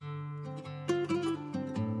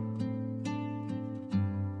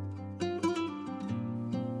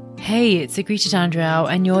Hey, it's Agrita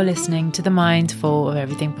Dandriyal, and you're listening to the Mindful of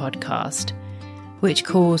Everything podcast, which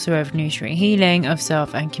calls for revolutionary healing of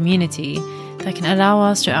self and community that can allow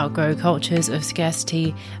us to outgrow cultures of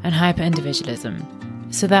scarcity and hyper-individualism,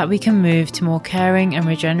 so that we can move to more caring and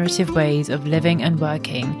regenerative ways of living and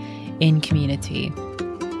working in community.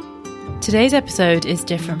 Today's episode is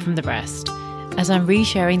different from the rest, as I'm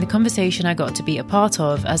resharing the conversation I got to be a part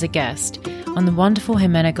of as a guest on the wonderful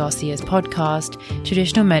Jimena Garcia's podcast,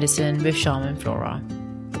 Traditional Medicine with Shaman Flora.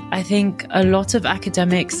 I think a lot of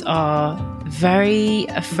academics are very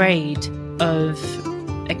afraid of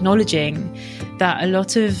acknowledging that a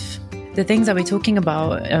lot of the things that we're talking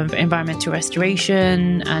about, environmental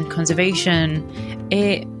restoration and conservation,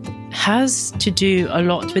 it has to do a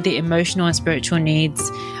lot with the emotional and spiritual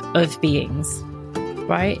needs of beings,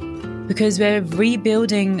 right? Because we're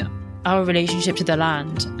rebuilding our relationship to the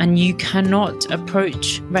land, and you cannot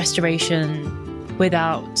approach restoration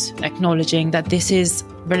without acknowledging that this is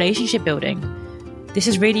relationship building. This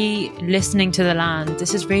is really listening to the land.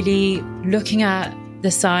 This is really looking at the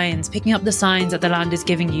signs, picking up the signs that the land is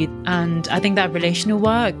giving you. And I think that relational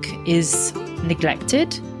work is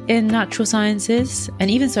neglected in natural sciences and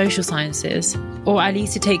even social sciences, or at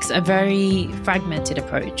least it takes a very fragmented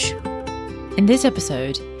approach. In this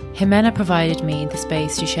episode, Jimena provided me the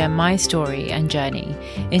space to share my story and journey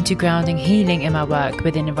into grounding healing in my work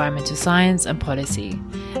within environmental science and policy,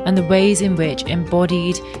 and the ways in which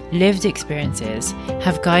embodied, lived experiences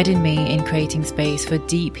have guided me in creating space for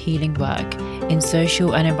deep healing work in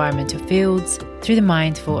social and environmental fields through the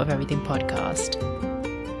Mindful of Everything podcast.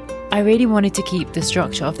 I really wanted to keep the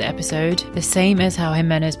structure of the episode the same as how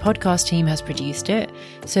Jimena's podcast team has produced it,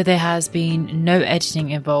 so there has been no editing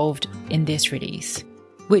involved in this release.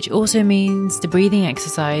 Which also means the breathing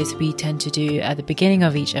exercise we tend to do at the beginning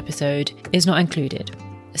of each episode is not included.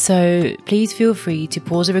 So please feel free to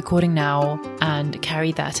pause the recording now and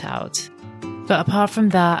carry that out. But apart from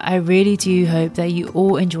that, I really do hope that you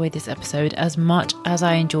all enjoyed this episode as much as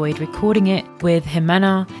I enjoyed recording it with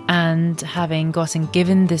Jimena and having gotten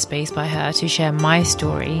given the space by her to share my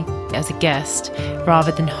story as a guest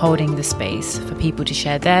rather than holding the space for people to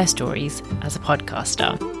share their stories as a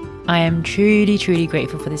podcaster. I am truly, truly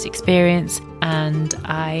grateful for this experience, and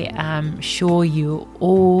I am sure you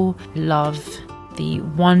all love the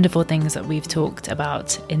wonderful things that we've talked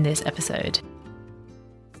about in this episode.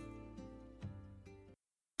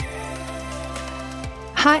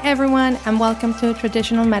 Hi everyone, and welcome to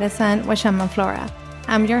Traditional Medicine with Shaman Flora.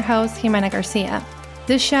 I'm your host, Jimena Garcia.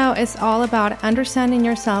 This show is all about understanding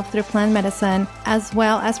yourself through plant medicine, as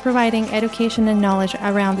well as providing education and knowledge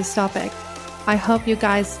around this topic. I hope you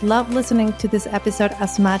guys love listening to this episode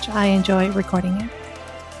as much as I enjoy recording it.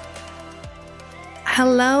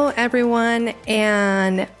 Hello, everyone,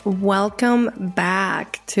 and welcome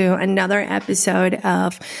back to another episode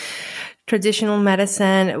of Traditional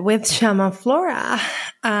Medicine with Shaman Flora.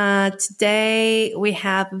 Today we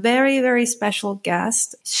have a very, very special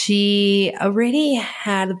guest. She already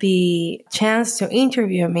had the chance to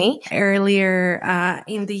interview me earlier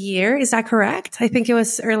in the year. Is that correct? I think it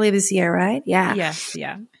was early this year, right? Yeah. Yes,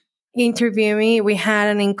 yeah. Interview me. We had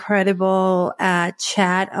an incredible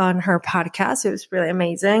chat on her podcast. It was really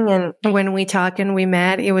amazing. And when we talked and we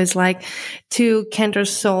met, it was like two kindred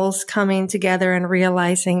souls coming together and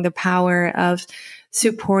realizing the power of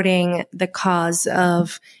supporting the cause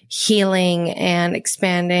of healing and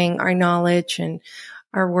expanding our knowledge and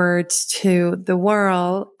our words to the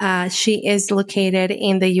world. She is located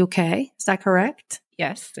in the UK. Is that correct?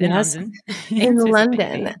 Yes, in London. In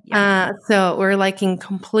London. Yeah. So we're like in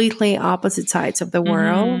completely opposite sides of the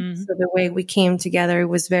world. Mm-hmm. So the way we came together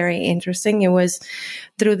was very interesting. It was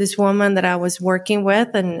through this woman that I was working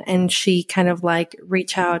with, and she kind of like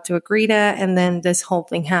reached out to Agrita, and then this whole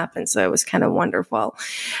thing happened. So it was kind of wonderful.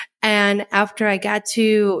 And after I got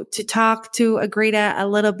to talk to Agrita a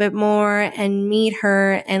little bit more and meet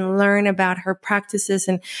her and learn about her practices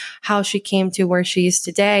and how she came to where she is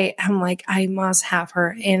today, I'm like, I must have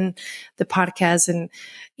her in the podcast and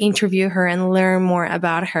interview her and learn more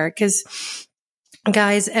about her. 'Cause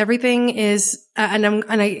guys, everything is, and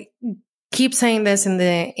I keep saying this in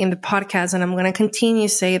the podcast, and I'm going to continue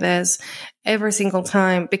to say this every single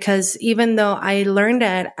time, because even though I learned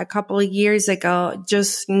it a couple of years ago,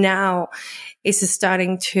 just now it's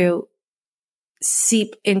starting to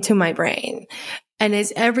seep into my brain. And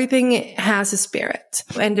everything has a spirit.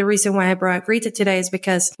 And the reason why I brought Agrita today is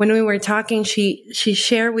because when we were talking, she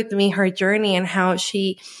shared with me her journey and how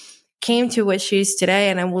she came to what she is today.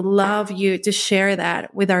 And I would love you to share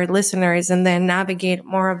that with our listeners and then navigate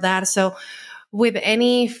more of that. So with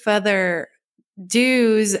any further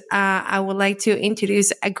do's, I would like to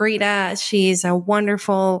introduce Agrita. She's a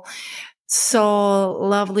wonderful soul,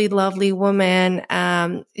 lovely, lovely woman.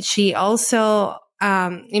 She also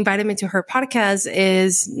invited me to her podcast.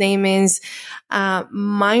 Name is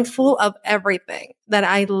Mindful of Everything. That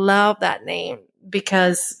I love that name,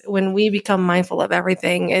 because when we become mindful of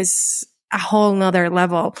everything is a whole nother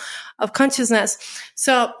level of consciousness.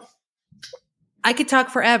 So I could talk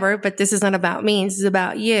forever, but this is not about me. This is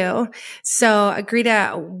about you. So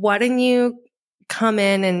Agrita, why don't you come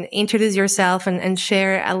in and introduce yourself and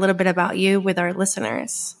share a little bit about you with our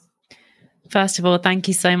listeners? First of all, thank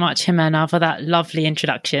you so much, Jimena, for that lovely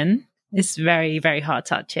introduction. It's very, very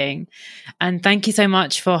heart-touching. And thank you so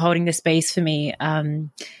much for holding this space for me.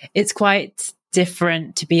 It's quite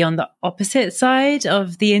different to be on the opposite side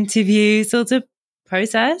of the interview sort of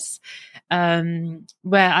process,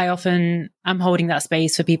 where I often am holding that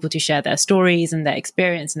space for people to share their stories and their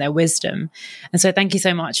experience and their wisdom. And so thank you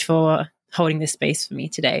so much for holding this space for me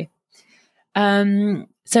today.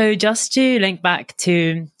 So just to link back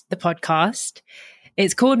to the podcast,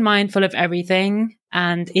 it's called Mindful of Everything.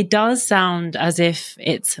 And it does sound as if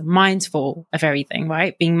it's mindful of everything,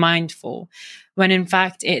 right? Being mindful, when in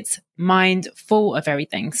fact it's mindful of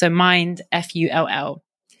everything. So mind, Full.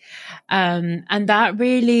 And that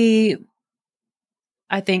really,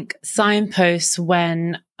 I think, signposts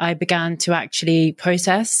when I began to actually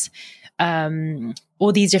process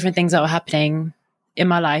all these different things that were happening in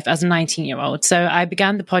my life as a 19-year-old. So I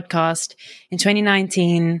began the podcast in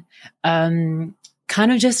 2019,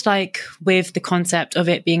 kind of just like with the concept of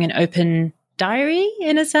it being an open diary,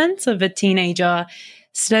 in a sense, of a teenager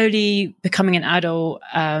slowly becoming an adult,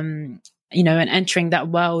 and entering that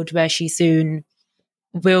world where she soon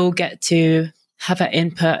will get to have her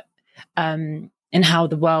input in how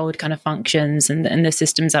the world kind of functions and the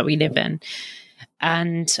systems that we live in.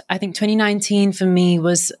 And I think 2019 for me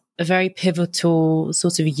was a very pivotal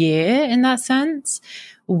sort of year in that sense,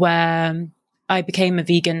 where I became a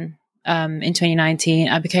vegan in 2019.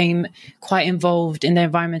 I became quite involved in the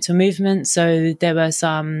environmental movement. So there were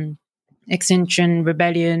some Extinction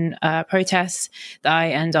Rebellion protests that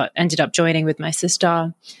I ended up joining with my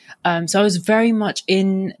sister. So I was very much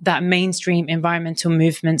in that mainstream environmental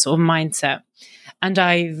movement sort of mindset. And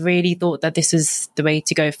I really thought that this is the way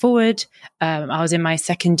to go forward. I was in my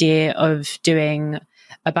second year of doing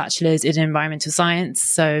a bachelor's in environmental science.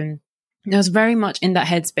 So I was very much in that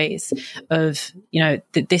headspace of,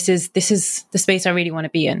 this is the space I really want to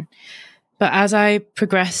be in. But as I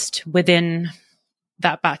progressed within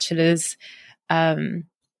that bachelor's, and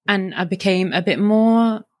I became a bit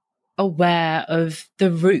more aware of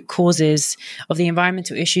the root causes of the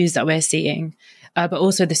environmental issues that we're seeing, but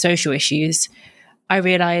also the social issues, I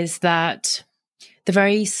realized that the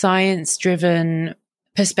very science-driven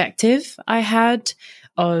perspective I had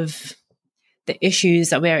of the issues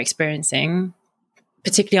that we're experiencing,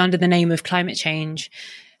 particularly under the name of climate change,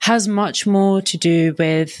 has much more to do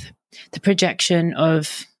with the projection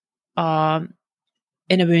of our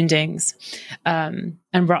inner woundings, and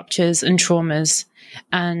ruptures and traumas,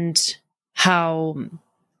 and how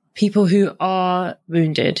people who are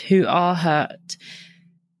wounded, who are hurt,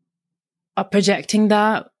 are projecting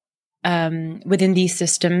that within these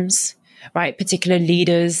systems, right? Particular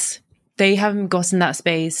leaders, they haven't gotten that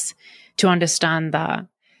space to understand that.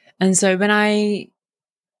 And so when I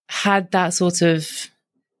had that sort of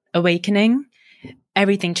awakening,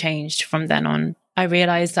 everything changed from then on. I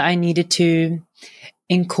realized that I needed to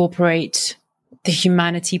incorporate the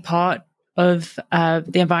humanity part of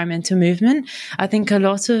the environmental movement. I think a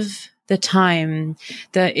lot of the time,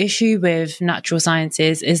 the issue with natural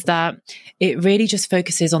sciences is that it really just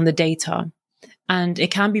focuses on the data. And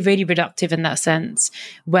it can be really reductive in that sense,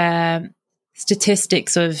 where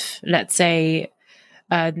statistics of, let's say,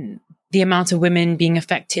 the amount of women being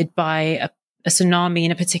affected by a tsunami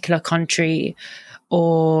in a particular country,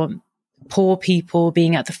 or poor people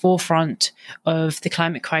being at the forefront of the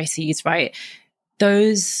climate crises, right?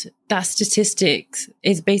 That statistics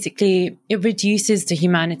is basically, it reduces the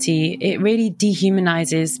humanity. It really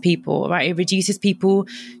dehumanizes people, right? It reduces people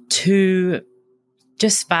to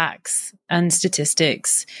just facts and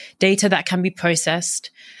statistics, data that can be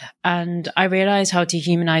processed. And I realized how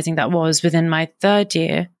dehumanizing that was within my third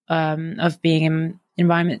year of being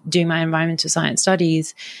doing my environmental science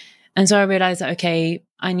studies. And so I realized that, okay,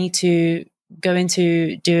 I need to go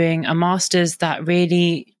into doing a master's that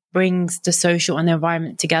really brings the social and the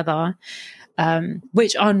environment together,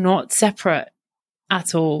 which are not separate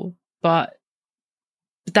at all. But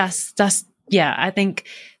I think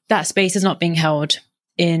that space is not being held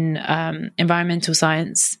in environmental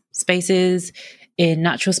science spaces, in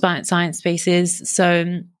natural science spaces.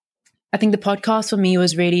 So I think the podcast for me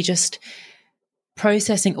was really just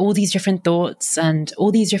processing all these different thoughts and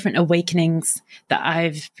all these different awakenings that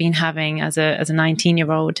I've been having as a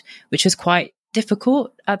 19-year-old, which was quite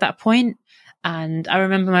difficult at that point. And I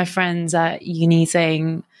remember my friends at uni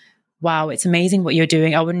saying, wow, it's amazing what you're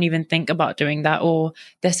doing. I wouldn't even think about doing that. Or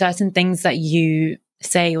there's certain things that you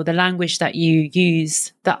say or the language that you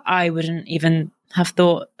use that I wouldn't even have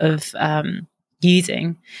thought of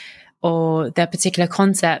using, or there are particular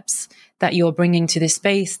concepts that you're bringing to this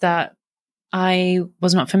space that I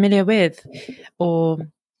was not familiar with, or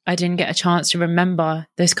I didn't get a chance to remember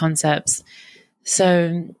those concepts.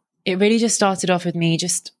 So it really just started off with me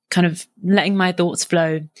just kind of letting my thoughts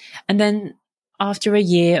flow. And then after a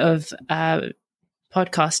year of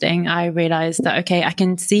podcasting, I realized that, okay, I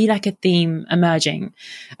can see like a theme emerging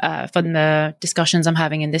from the discussions I'm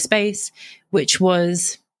having in this space, which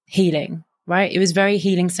was healing, right? It was very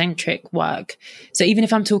healing centric work. So even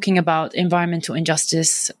if I'm talking about environmental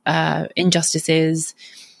injustices,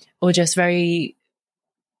 or just very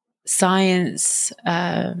science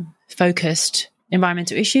focused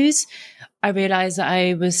environmental issues, I realized that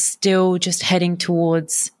I was still just heading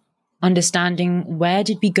towards understanding where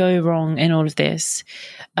did we go wrong in all of this?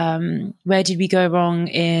 Where did we go wrong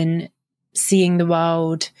in seeing the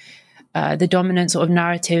world, the dominant sort of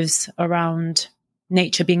narratives around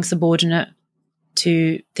nature being subordinate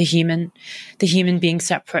to the human being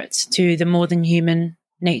separate to the more than human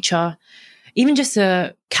nature, even just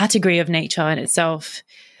a category of nature in itself.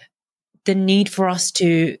 The need for us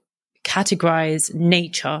to categorize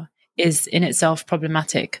nature is in itself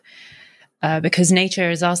problematic, because nature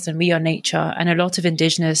is us and we are nature. And a lot of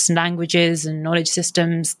indigenous languages and knowledge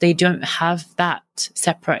systems, they don't have that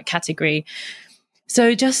separate category.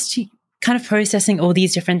 So just kind of processing all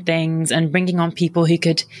these different things and bringing on people who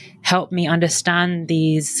could help me understand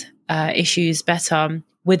these issues better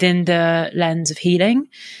within the lens of healing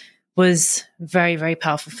was very, very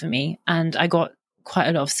powerful for me. And I got quite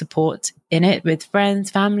a lot of support in it with friends,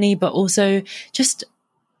 family, but also just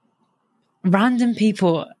random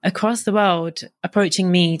people across the world approaching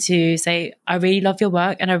me to say, I really love your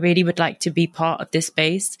work and I really would like to be part of this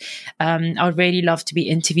space. I would really love to be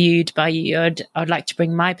interviewed by you. I'd like to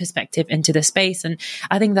bring my perspective into the space. And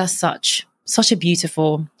I think that's such a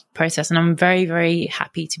beautiful process. And I'm very, very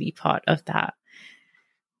happy to be part of that.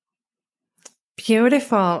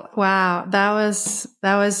 Beautiful. Wow. I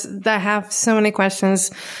have so many questions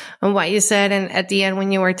on what you said. And at the end,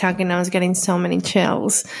 when you were talking, I was getting so many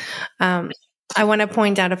chills. I want to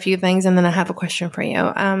point out a few things and then I have a question for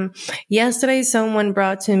you. Yesterday, someone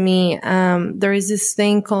brought to me, there is this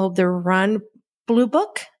thing called the Run Blue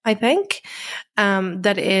Book, I think,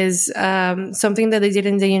 that is, something that they did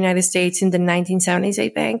in the United States in the 1970s, I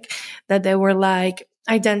think, that they were like,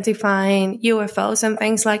 identifying UFOs and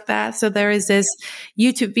things like that. So there is this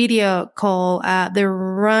YouTube video called the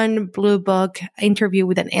Run Blue Book interview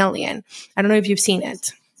with an alien. I don't know if you've seen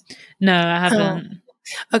it. No, I haven't.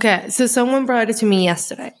 Okay. So someone brought it to me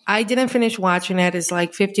yesterday. I didn't finish watching it. It's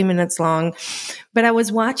like 50 minutes long, but I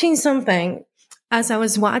was watching something. As I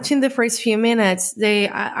was watching the first few minutes, they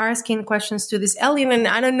are asking questions to this alien, and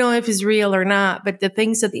I don't know if it's real or not, but the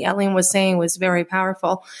things that the alien was saying was very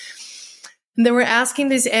powerful. They were asking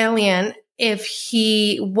this alien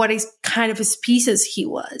what is kind of a species he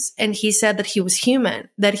was. And he said that he was human,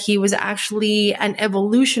 that he was actually an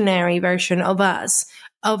evolutionary version of us,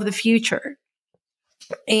 of the future.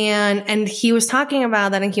 And he was talking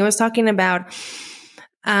about that, and he was talking about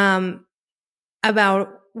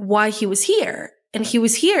why he was here. And he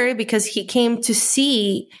was here because he came to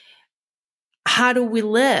see how do we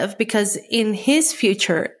live, because in his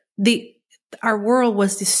future, our world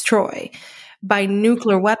was destroyed by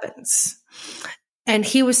nuclear weapons. And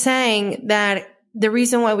he was saying that the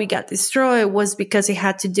reason why we got destroyed was because it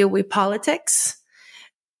had to do with politics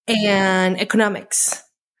and economics,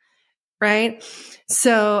 right?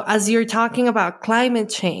 So as you're talking about climate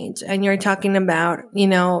change and you're talking about,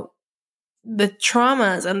 the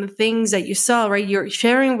traumas and the things that you saw, right? You're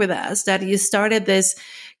sharing with us that you started this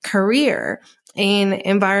career in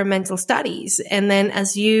environmental studies. And then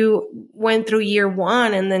as you went through year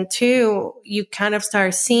 1 and then 2, you kind of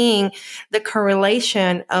start seeing the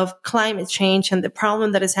correlation of climate change and the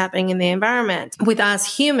problem that is happening in the environment with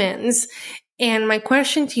us humans. And my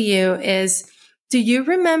question to you is, do you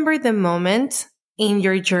remember the moment in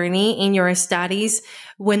your journey, in your studies,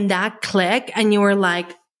 when that clicked and you were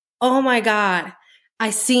like, oh my God,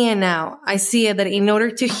 I see it now. I see it that in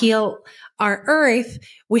order to heal our earth,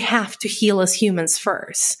 we have to heal as humans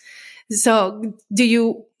first. So do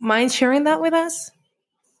you mind sharing that with us?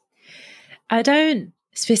 I don't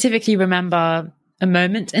specifically remember a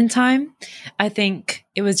moment in time. I think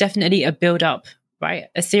it was definitely a build up, right?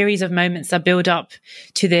 A series of moments that build up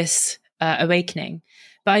to this awakening.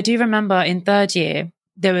 But I do remember in third year,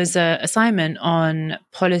 there was an assignment on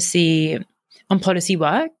policy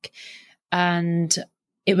work, and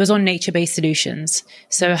it was on nature-based solutions.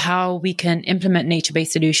 So how we can implement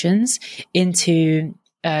nature-based solutions into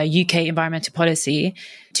UK environmental policy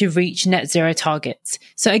to reach net zero targets.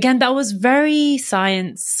 So again, that was very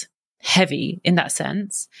science heavy in that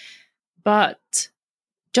sense, but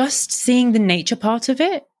just seeing the nature part of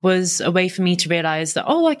it was a way for me to realize that,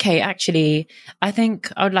 oh, okay, actually, I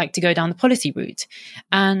think I would like to go down the policy route.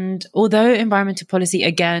 And although environmental policy,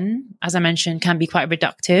 again, as I mentioned, can be quite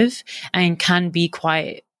reductive and can be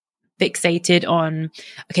quite fixated on,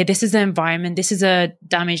 okay, this is the environment, this is a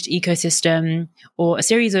damaged ecosystem or a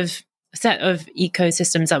set of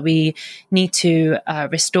ecosystems that we need to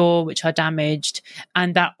restore, which are damaged.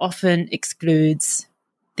 And that often excludes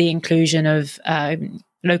the inclusion of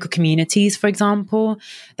local communities, for example.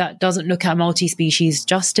 That doesn't look at multi-species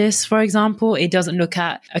justice, for example. It doesn't look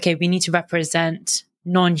at, okay, we need to represent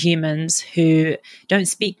non-humans who don't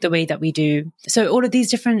speak the way that we do. So all of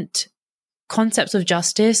these different concepts of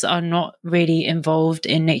justice are not really involved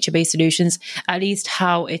in nature-based solutions, at least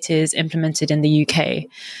how it is implemented in the UK.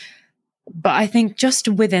 But I think just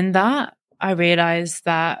within that, I realized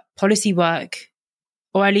that policy work,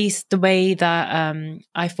 or at least the way that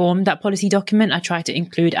I formed that policy document, I try to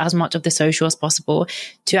include as much of the social as possible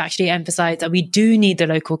to actually emphasize that we do need the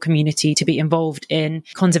local community to be involved in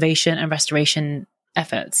conservation and restoration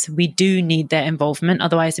efforts. We do need their involvement.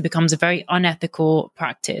 Otherwise, it becomes a very unethical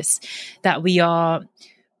practice that we are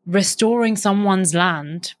restoring someone's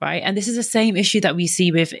land, right? And this is the same issue that we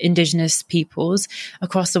see with indigenous peoples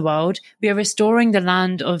across the world. We are restoring the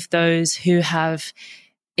land of those who have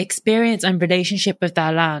experience and relationship with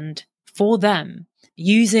their land for them,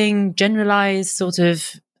 using generalized sort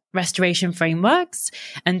of restoration frameworks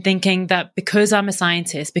and thinking that because I'm a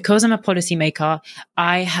scientist, because I'm a policymaker,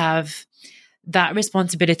 I have that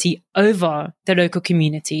responsibility over the local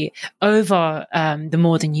community, over the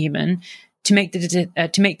more than human, to make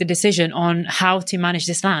the decision on how to manage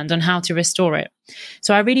this land, on how to restore it.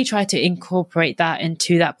 So I really tried to incorporate that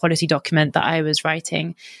into that policy document that I was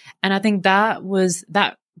writing. And I think that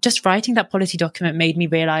just writing that policy document made me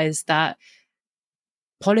realize that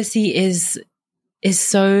policy is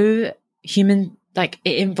so human, like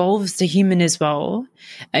it involves the human as well.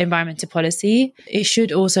 Environmental policy, it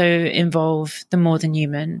should also involve the more than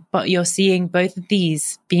human, but you're seeing both of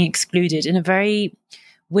these being excluded in a very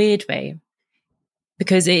weird way,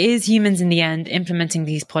 because it is humans in the end implementing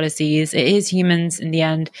these policies. It is humans in the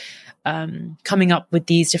end coming up with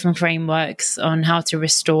these different frameworks on how to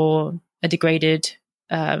restore a degraded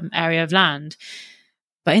area of land.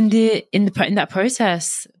 But in that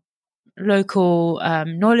process, local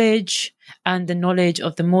knowledge and the knowledge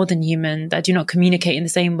of the more than human that do not communicate in the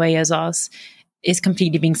same way as us is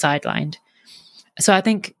completely being sidelined. So I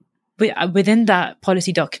think within that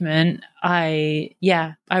policy document, I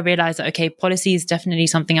realized that, okay, policy is definitely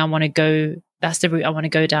something I want to go, that's the route I want to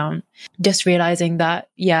go down. Just realizing that,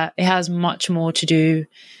 it has much more to do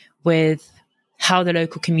with how the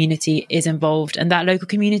local community is involved. And that local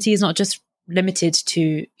community is not just limited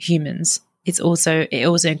to humans. It also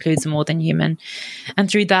includes the more than human. And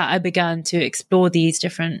through that, I began to explore these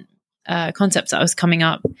different concepts that was coming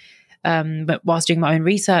up, but whilst doing my own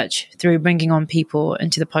research, through bringing on people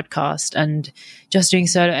into the podcast and just doing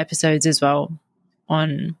solo episodes as well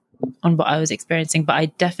on what I was experiencing. But I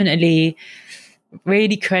definitely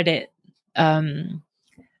really credit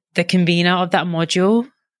the convener of that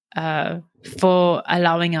module for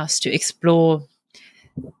allowing us to explore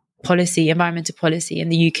environmental policy in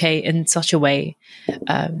the UK in such a way.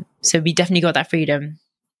 So we definitely got that freedom.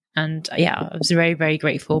 And I was very, very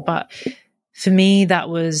grateful. But for me, that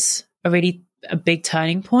was a big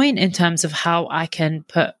turning point in terms of how I can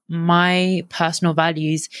put my personal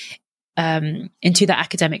values into the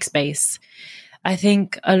academic space. I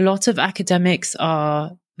think a lot of academics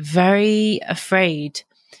are very afraid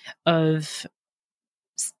of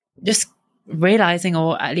just realizing,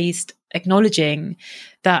 or at least acknowledging,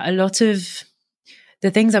 that a lot of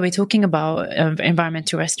the things that we're talking about,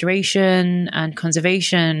 environmental restoration and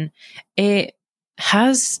conservation, it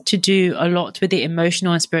has to do a lot with the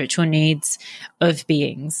emotional and spiritual needs of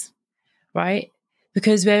beings, right?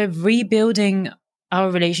 Because we're rebuilding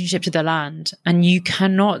our relationship to the land, and you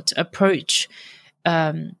cannot approach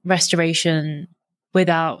restoration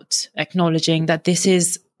without acknowledging that this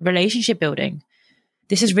is relationship building.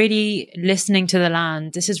 This is really listening to the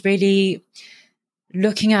land. This is really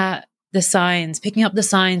looking at the signs, picking up the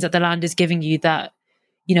signs that the land is giving you that,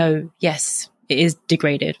 yes, it is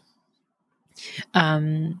degraded.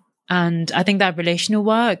 And I think that relational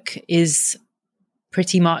work is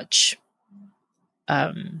pretty much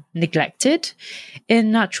neglected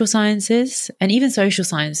in natural sciences and even social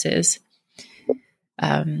sciences.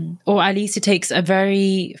 Or at least it takes a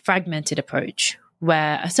very fragmented approach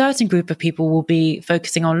where a certain group of people will be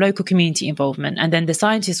focusing on local community involvement, and then the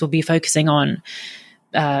scientists will be focusing on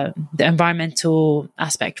the environmental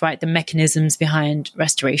aspect, right? The mechanisms behind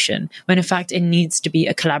restoration, when in fact it needs to be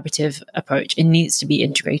a collaborative approach. It needs to be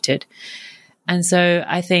integrated. And so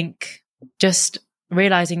I think just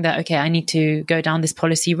realizing that, okay, I need to go down this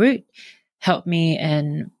policy route helped me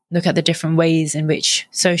in look at the different ways in which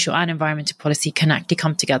social and environmental policy can actually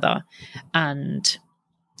come together and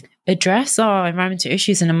address our environmental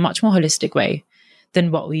issues in a much more holistic way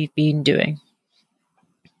than what we've been doing.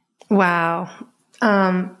 Wow.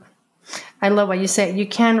 I love what you said. You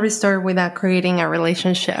can restore without creating a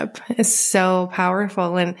relationship. It's so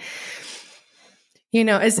powerful. And,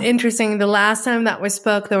 it's interesting. The last time that we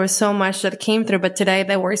spoke, there was so much that came through, but today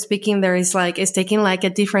that we're speaking, it's taking like a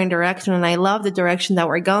different direction. And I love the direction that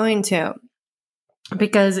we're going to,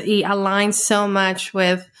 because it aligns so much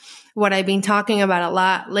with what I've been talking about a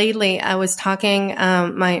lot lately. I was talking,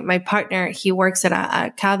 my partner, he works at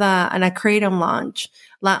an Kratom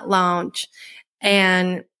lounge.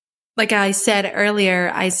 And like I said earlier,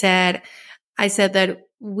 I said that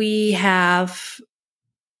we have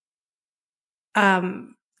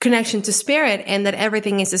connection to spirit, and that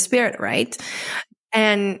everything is a spirit, right?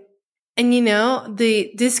 And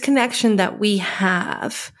the disconnection that we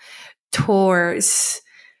have towards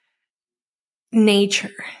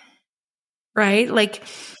nature, right? Like,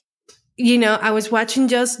 I was watching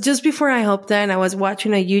just before I hopped in, I was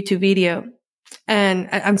watching a YouTube video, and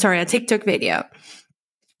I'm sorry, a TikTok video.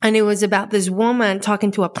 And it was about this woman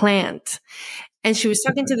talking to a plant. And she was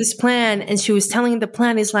talking to this plant, and she was telling the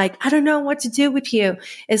plant, is like, I don't know what to do with you.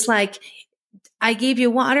 It's like, I give you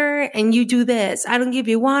water and you do this. I don't give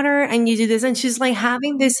you water and you do this. And she's like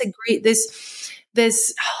having this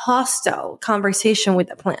hostile conversation with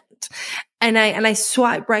the plant. And I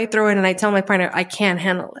swipe right through it, and I tell my partner, I can't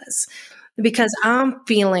handle this because I'm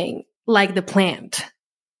feeling like the plant.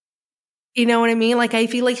 You know what I mean? Like, I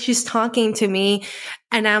feel like she's talking to me,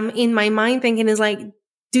 and I'm in my mind thinking, is like,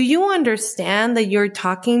 do you understand that you're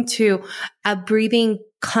talking to a breathing,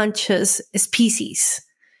 conscious species?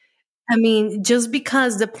 I mean, just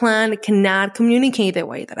because the plant cannot communicate the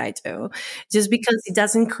way that I do, just because it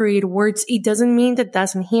doesn't create words, it doesn't mean that it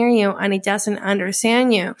doesn't hear you and it doesn't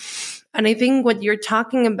understand you. And I think what you're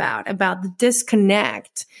talking about the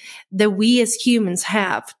disconnect that we as humans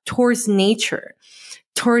have towards nature,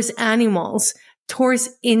 towards animals, towards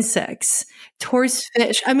insects, towards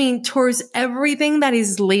fish, towards everything that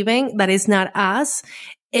is living, that is not us,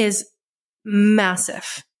 is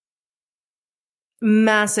massive.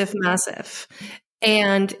 Massive, massive.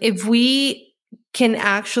 And if we can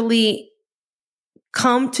actually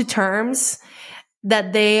come to terms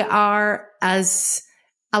that they are as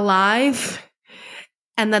alive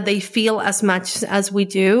and that they feel as much as we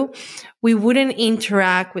do, we wouldn't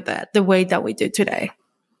interact with it the way that we do today.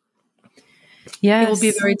 Yes. It will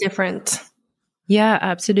be very different. Yeah,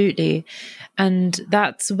 absolutely. And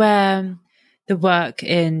that's where the work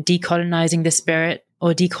in decolonizing the spirit,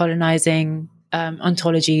 or decolonizing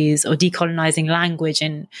ontologies, or decolonizing language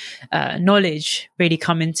and knowledge really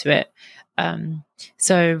come into it.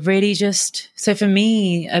 So for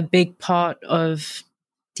me, a big part of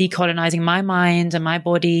decolonizing my mind and my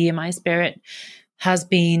body and my spirit has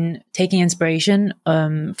been taking inspiration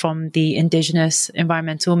from the indigenous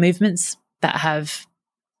environmental movements that have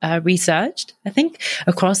researched, I think,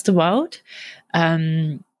 across the world,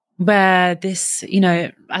 where this,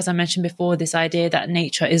 as I mentioned before, this idea that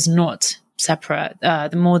nature is not separate,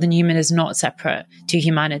 the more than human is not separate to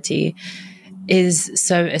humanity, is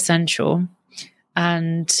so essential.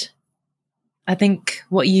 And I think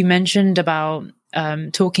what you mentioned about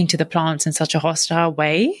talking to the plants in such a hostile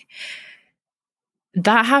way,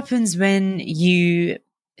 that happens when you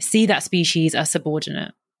see that species as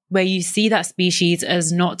subordinate, where you see that species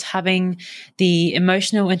as not having the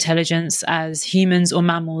emotional intelligence as humans or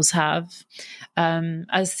mammals have,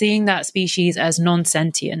 as seeing that species as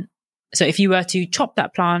non-sentient. So if you were to chop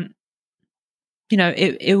that plant,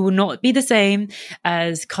 it will not be the same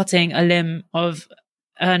as cutting a limb of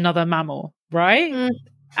another mammal, right?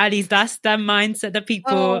 At least that's the mindset that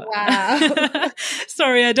people. Oh, wow.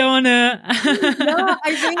 Sorry, I don't want No, to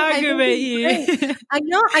I think aggravate it's great. you. I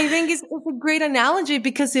know. I think it's a great analogy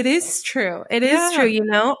because it is true. It is true. Yeah. You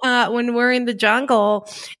know, when we're in the jungle,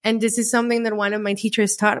 and this is something that one of my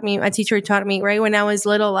teachers taught me. A teacher taught me right when I was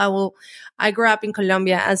little. I grew up in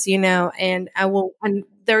Colombia, as you know, and and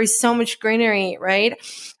there is so much greenery, right?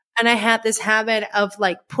 And I had this habit of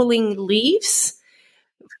like pulling leaves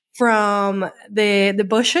from the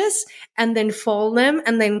bushes and then fold them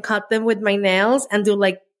and then cut them with my nails and do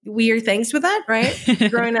like weird things with that, right?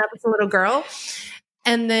 Growing up as a little girl.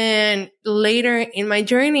 And then later in my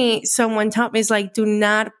journey, someone taught me, it's like, do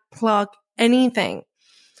not pluck anything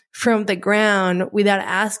from the ground without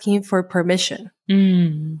asking for permission.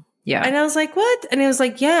 Yeah. And I was like, what? And it was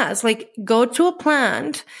like, yeah, it's like, go to a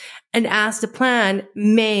plant and ask the plant,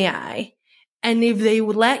 may I? And if they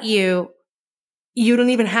would let you, you don't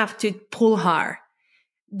even have to pull hard.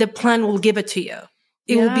 The plant will give it to you.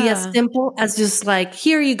 It will be as simple as just like,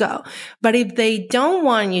 here you go. But if they don't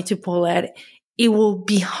want you to pull it, it will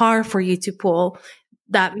be hard for you to pull.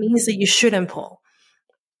 That means that you shouldn't pull.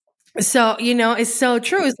 So, you know, it's so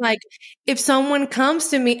true. It's like, if someone comes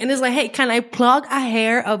to me and is like, hey, can I pluck a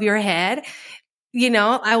hair of your head? You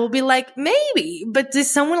know, I will be like, maybe, but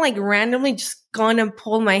does someone like randomly just gonna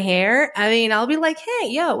pull my hair? I mean, I'll be like, hey,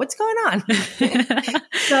 yo, what's going on?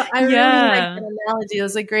 So I really like that analogy. It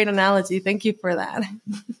was a great analogy. Thank you for that.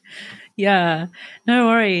 Yeah, no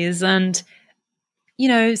worries. And, you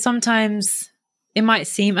know, sometimes it might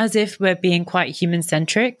seem as if we're being quite human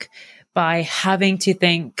centric by having to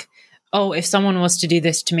think, oh, if someone was to do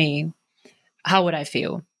this to me, how would I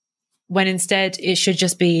feel? When instead it should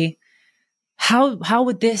just be, how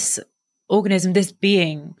would this organism, this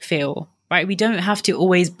being feel, right? We don't have to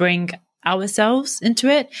always bring ourselves into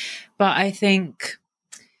it, but I think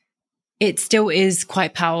it still is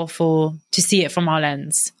quite powerful to see it from our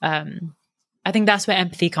lens. I think that's where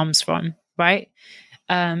empathy comes from, right?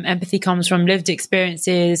 Empathy comes from lived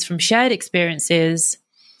experiences, from shared experiences.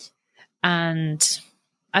 And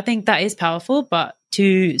I think that is powerful, but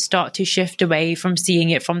to start to shift away from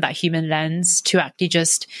seeing it from that human lens to actually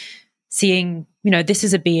just seeing, you know, this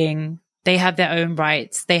is a being, they have their own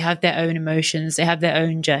rights, they have their own emotions, they have their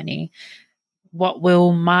own journey. What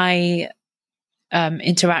will my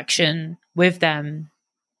interaction with them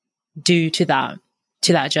do to that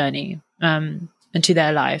journey, and to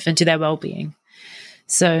their life and to their well-being?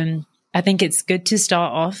 So I think it's good to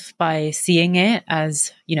start off by seeing it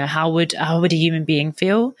as, you know, how would a human being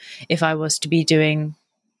feel if I was to be doing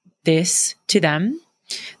this to them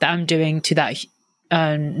that I'm doing to that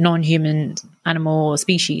non-human animal or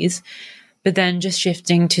species, but then just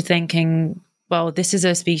shifting to thinking, well, this is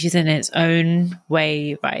a species in its own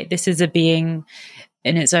way, right? This is a being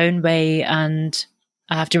in its own way, and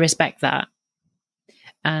I have to respect that.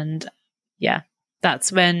 And yeah, that's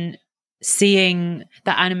when seeing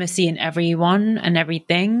the animacy in everyone and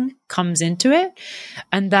everything comes into it.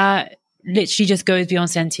 And that literally just goes beyond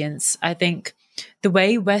sentience. I think the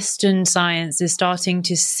way Western science is starting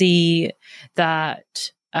to see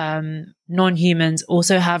that non-humans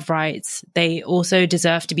also have rights, they also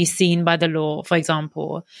deserve to be seen by the law, for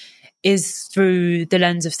example, is through the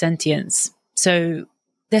lens of sentience. So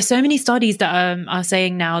there's so many studies that are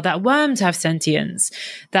saying now that worms have sentience,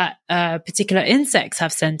 that particular insects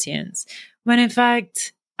have sentience, when in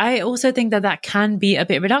fact, I also think that can be a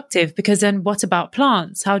bit reductive, because then what about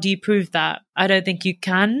plants? How do you prove that? I don't think you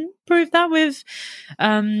can prove that with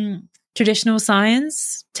traditional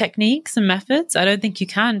science techniques and methods. I don't think you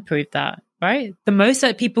can prove that, right? The most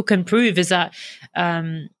that people can prove is that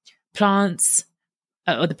plants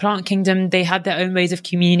or the plant kingdom, they have their own ways of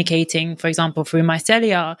communicating, for example, through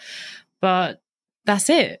mycelia, but that's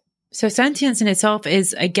it. So sentience in itself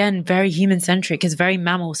is, again, very human-centric, is very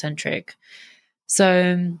mammal-centric.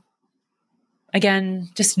 So again,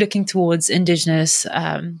 just looking towards indigenous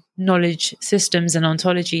knowledge systems and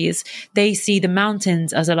ontologies, they see the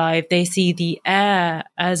mountains as alive, they see the air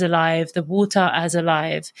as alive, the water as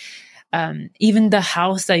alive, even the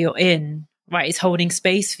house that you're in, right, is holding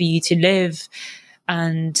space for you to live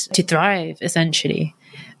and to thrive, essentially.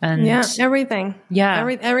 And everything.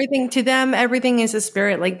 Everything to them, everything is a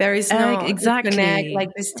spirit. Like there is no disconnect, like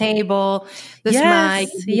this table, this mic,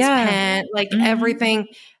 this pen, like everything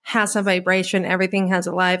has a vibration, everything has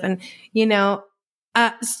a life. And, you know,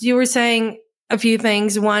 you were saying a few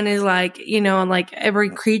things. One is like, you know, like every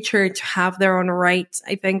creature to have their own rights.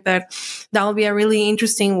 I think that will be a really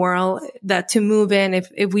interesting world that to move in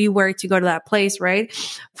if we were to go to that place, right?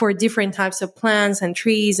 For different types of plants and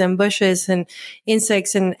trees and bushes and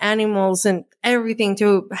insects and animals and everything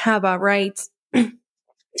to have our rights.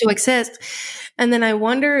 to exist. And then I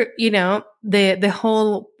wonder, the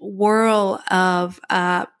whole world of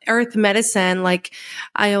earth medicine, like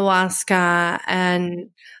ayahuasca and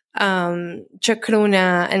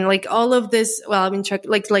chacruna and like all of this. Well, I mean,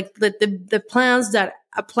 like the plants that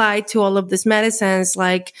apply to all of these medicines,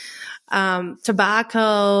 like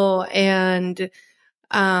tobacco and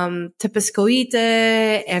tepiscoite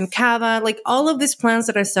and kava, like all of these plants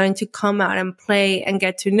that are starting to come out and play and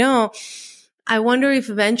get to know. I wonder if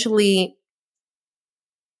eventually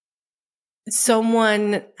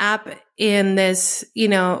someone up in this,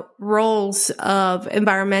 roles of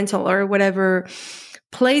environmental or whatever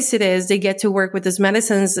place it is, they get to work with these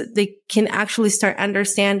medicines, they can actually start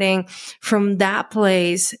understanding from that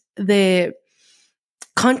place the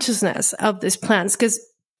consciousness of these plants. Because,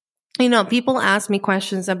 people ask me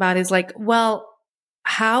questions about it's like, well,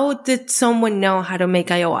 how did someone know how to make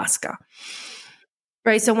ayahuasca?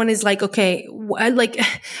 Right? Someone is like, okay, like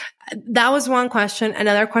that was one question.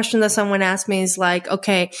 Another question that someone asked me is like,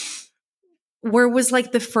 okay, where was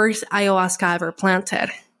like the first ayahuasca ever planted?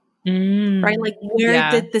 Right? Like where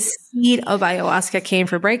did the seed of ayahuasca came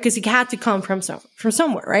from, right? Because it had to come from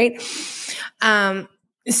somewhere, right?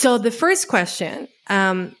 So the first question,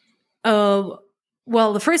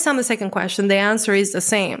 well, the first and the second question, the answer is the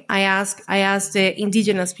same. I asked the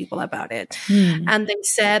indigenous people about it, and they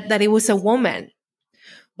said that it was a woman.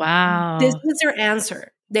 Wow. This was their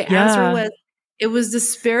answer. The answer was, it was the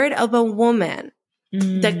spirit of a woman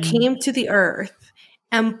that came to the earth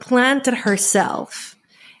and planted herself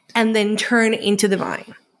and then turned into the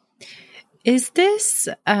vine. Is this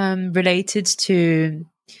related to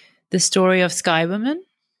the story of Sky Woman?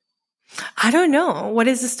 I don't know. What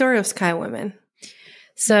is the story of Sky Woman?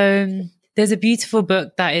 So there's a beautiful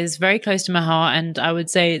book that is very close to my heart, and I would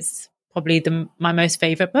say it's probably my most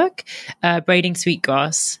favorite book, Braiding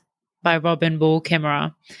Sweetgrass by Robin Wall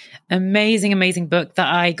Kimmerer. Amazing, amazing book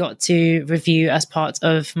that I got to review as part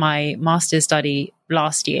of my master's study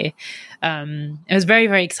last year. It was very,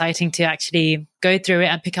 very exciting to actually go through it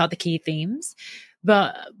and pick out the key themes.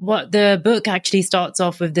 But what the book actually starts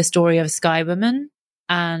off with the story of Sky Woman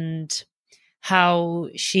and how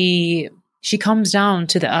she comes down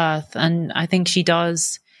to the earth, and I think she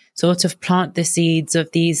does sort of plant the seeds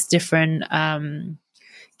of these different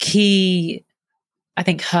key, I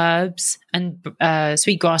think, herbs, and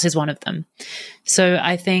sweetgrass is one of them. So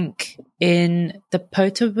I think in the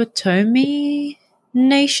Potawatomi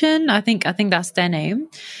Nation, I think that's their name,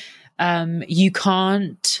 you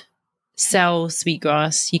can't sell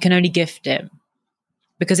sweetgrass. You can only gift it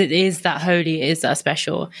because it is that holy, it is that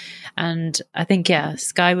special. And I think,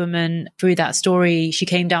 Sky Woman, through that story, she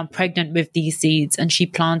came down pregnant with these seeds and she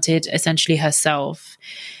planted essentially herself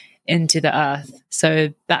into the earth.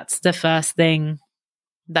 So that's the first thing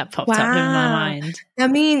that popped up in my mind. I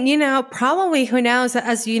mean, probably, who knows,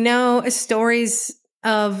 as you know, stories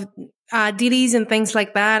of deities and things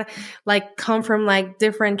like that, like come from like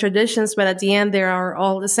different traditions, but at the end they are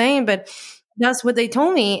all the same. But that's what they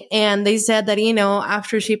told me. And they said that,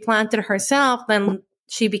 after she planted herself, then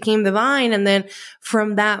she became the vine. And then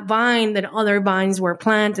from that vine, then other vines were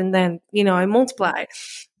planted, and then, it multiplied.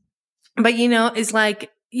 But, it's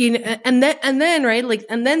like, and then, right, like,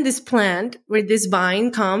 and then this plant, where this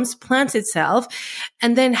vine comes, plants itself,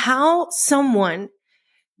 and then how someone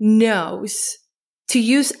knows to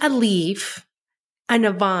use a leaf and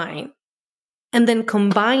a vine and then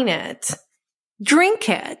combine it, drink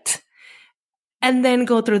it, and then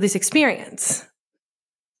go through this experience.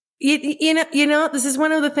 This is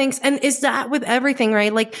one of the things, and is that with everything,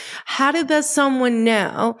 right? Like, how does someone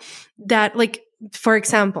know that, like, for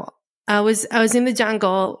example, I was in the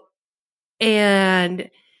jungle and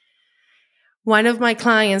one of my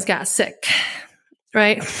clients got sick,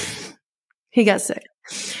 right? He got sick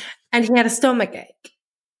and he had a stomach ache.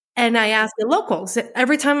 And I asked the locals,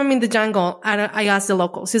 every time I'm in the jungle, I ask the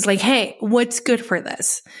locals, it's like, hey, what's good for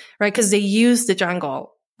this? Right? Because they use the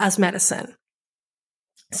jungle as medicine.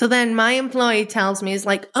 So then my employee tells me, it's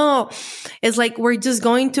like, we're just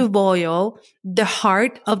going to boil the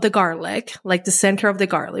heart of the garlic, like the center of the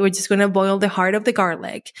garlic. We're just going to boil the heart of the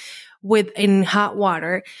garlic in hot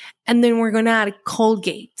water. And then we're going to add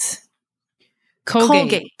Colgate.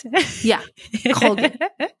 Yeah.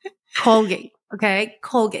 Colgate. Okay.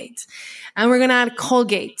 Colgate. And we're going to add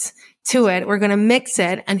Colgate to it. We're going to mix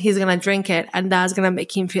it and he's going to drink it. And that's going to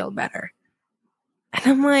make him feel better. And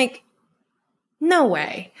I'm like, no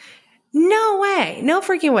way. No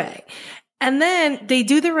freaking way. And then they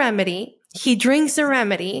do the remedy. He drinks the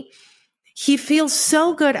remedy. He feels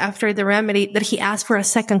so good after the remedy that he asks for a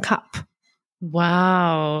second cup.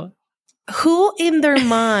 Wow. who in their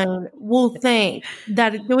mind will think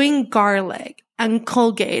that doing garlic and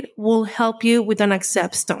Colgate will help you with an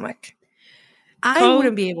upset stomach? I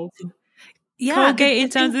wouldn't be able to. Yeah. Colgate in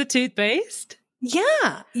terms of toothpaste?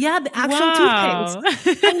 Yeah. Yeah. The actual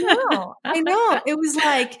toothpaste. Wow. I know. I know. It was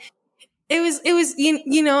like,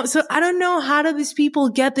 so I don't know how do these people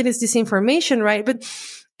get that it's this information, right? But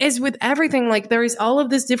it's with everything. Like there is all of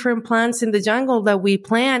these different plants in the jungle that we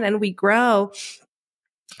plant and we grow.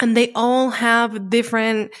 And they all have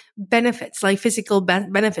different benefits, like physical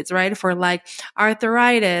benefits, right? For like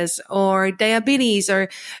arthritis or diabetes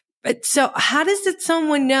but so how does it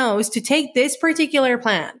someone knows to take this particular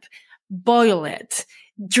plant, boil it,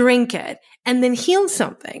 drink it, and then heal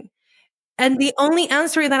something? And the only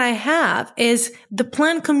answer that I have is the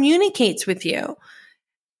plant communicates with you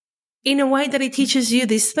in a way that it teaches you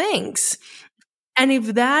these things. And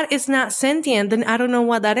if that is not sentient, then I don't know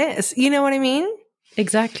what that is. You know what I mean?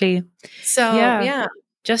 Exactly. So, yeah.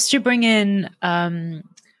 Just to bring in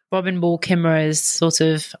Robin Wall Kimmerer's sort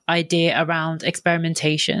of idea around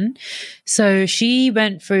experimentation. So she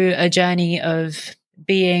went through a journey of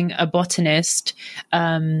being a botanist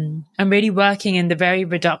and really working in the very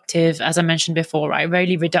reductive, as I mentioned before, right,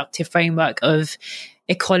 really reductive framework of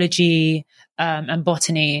ecology and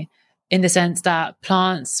botany, in the sense that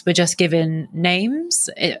plants were just given names.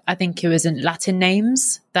 I think it was in Latin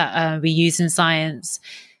names that we use in science,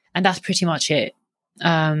 and that's pretty much it.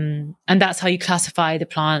 And that's how you classify the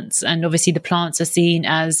plants. And obviously the plants are seen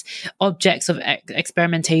as objects of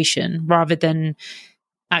experimentation rather than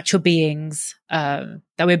actual beings that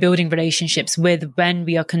we're building relationships with when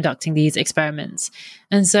we are conducting these experiments.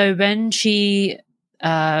 And so when she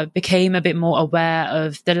became a bit more aware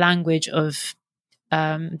of the language of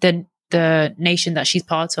the nation that she's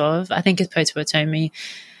part of, I think it's Potawatomi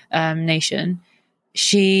nation,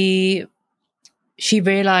 she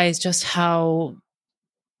realized just how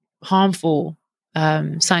harmful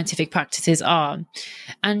scientific practices are.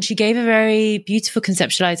 And she gave a very beautiful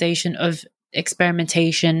conceptualization of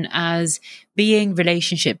experimentation as being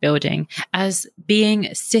relationship building, as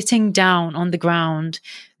being sitting down on the ground,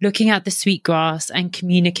 looking at the sweetgrass and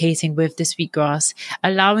communicating with the sweetgrass,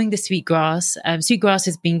 allowing the sweetgrass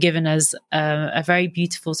has been given as a very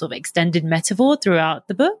beautiful sort of extended metaphor throughout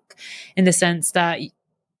the book, in the sense that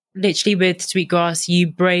literally with sweetgrass,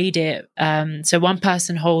 you braid it. So one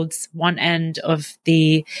person holds one end of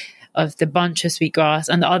the bunch of sweetgrass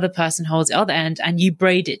and the other person holds the other end, and you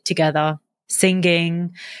braid it together,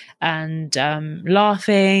 singing and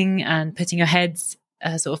laughing and putting your heads,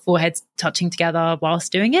 sort of foreheads touching together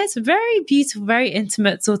whilst doing it. It's a very beautiful, very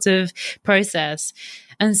intimate sort of process.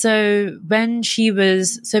 And so when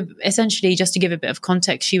so essentially, just to give a bit of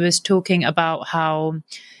context, she was talking about how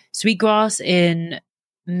sweetgrass in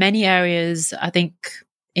many areas, I think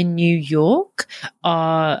in New York,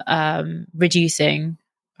 are reducing,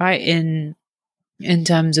 right, in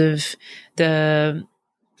terms of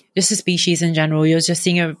just the species in general. You're just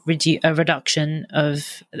seeing a reduction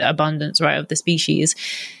of the abundance, right, of the species.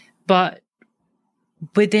 But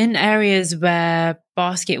within areas where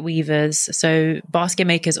basket weavers, so basket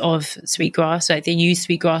makers of sweetgrass, so they use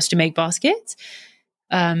sweetgrass to make baskets,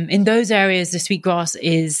 in those areas, the sweetgrass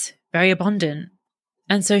is very abundant.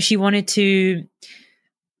 And so she wanted to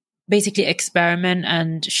basically experiment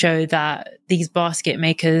and show that these basket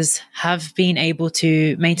makers have been able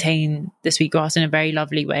to maintain the sweetgrass in a very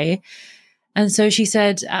lovely way. And so she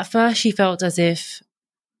said at first she felt as if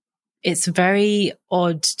it's very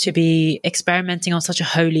odd to be experimenting on such a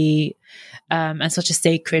holy and such a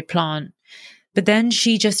sacred plant. But then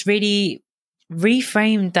she just really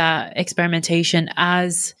reframed that experimentation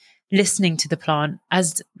as listening to the plant,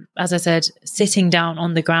 as I said, sitting down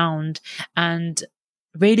on the ground and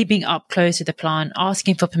really being up close to the plant,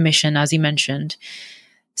 asking for permission, as you mentioned.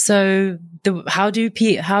 So how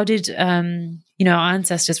did our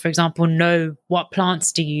ancestors, for example, know what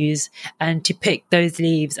plants to use and to pick those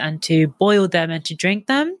leaves and to boil them and to drink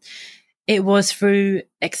them? It was through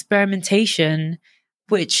experimentation,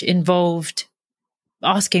 which involved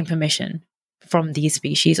asking permission from these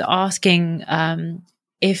species, asking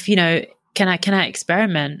if, can I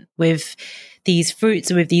experiment with these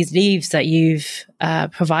fruits or with these leaves that you've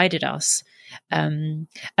provided us? And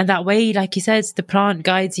that way, like you said, the plant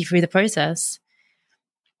guides you through the process.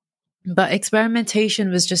 But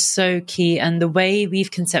experimentation was just so key. And the way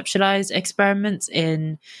we've conceptualized experiments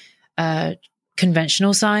in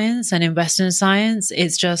conventional science and in Western science,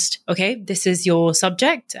 it's just, okay, this is your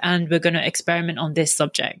subject and we're going to experiment on this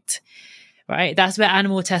subject, right? That's where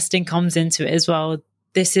animal testing comes into it as well.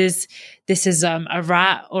 This is a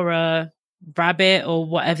rat or a rabbit or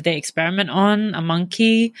whatever they experiment on, a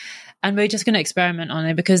monkey, and we're just going to experiment on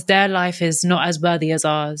it because their life is not as worthy as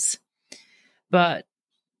ours. But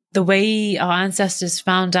the way our ancestors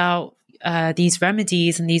found out these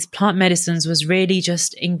remedies and these plant medicines was really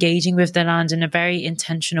just engaging with the land in a very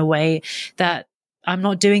intentional way, that I'm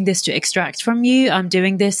not doing this to extract from you. I'm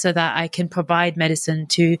doing this so that I can provide medicine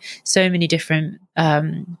to so many different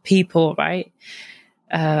people, right,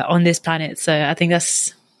 on this planet. So I think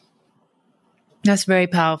that's very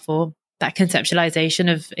powerful, that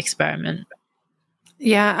conceptualization of experiment.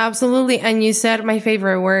 Yeah, absolutely. And you said my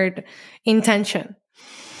favorite word, intention.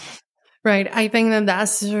 Right. I think that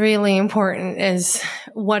that's really important, is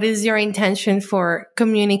what is your intention for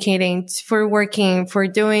communicating, for working, for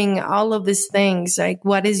doing all of these things? Like,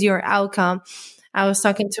 what is your outcome? I was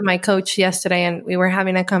talking to my coach yesterday and we were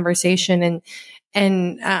having a conversation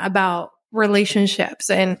and about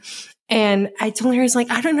relationships, and I told her, it's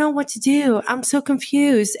like, I don't know what to do. I'm so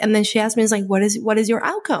confused. And then she asked me, it's like, what is your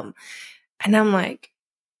outcome? And I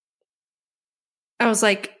was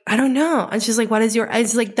like, I don't know. And she's like,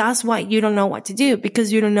 it's like, that's why you don't know what to do,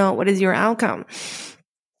 because you don't know what is your outcome.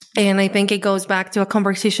 And I think it goes back to a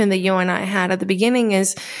conversation that you and I had at the beginning,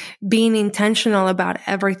 is being intentional about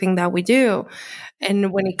everything that we do.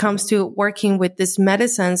 And when it comes to working with these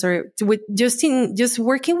medicines, or with just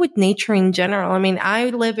working with nature in general. I mean, I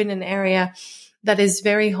live in an area that is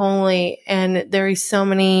very holy, and there is so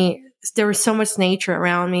much nature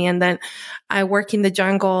around me. And then I work in the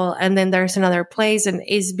jungle, and then there's another place, and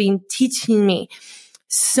it's been teaching me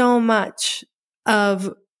so much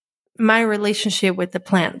of my relationship with the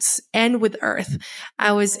plants and with earth.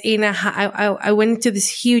 I was I went into this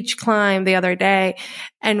huge climb the other day,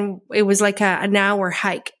 and it was like an hour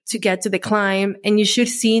hike to get to the climb. And you should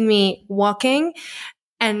see me walking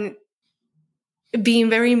and being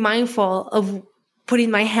very mindful of putting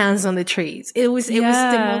my hands on the trees. It was the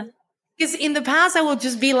most, because in the past I would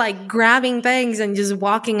just be like grabbing things and just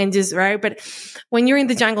walking and just, right. But when you're in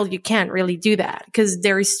the jungle, you can't really do that, because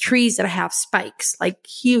there is trees that have spikes, like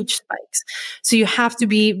huge spikes. So you have to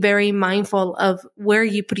be very mindful of where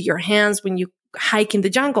you put your hands when you hike in the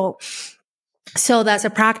jungle. So that's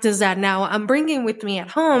a practice that now I'm bringing with me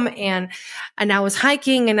at home. And I was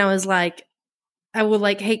hiking, and I was like, I would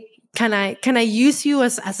like, hey, can I use you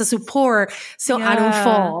as a support so I don't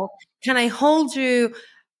fall? Can I hold you?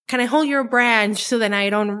 Can I hold your branch so that I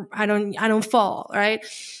don't fall? Right.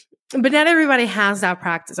 But not everybody has that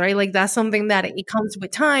practice, right? Like, that's something that it comes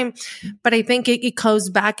with time. But I think it goes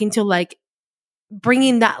back into like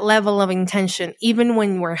bringing that level of intention, even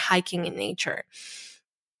when we're hiking in nature.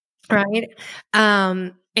 Right.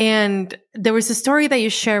 And there was a story that you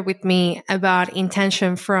shared with me about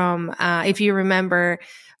intention from, if you remember,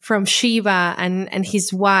 from Shiva and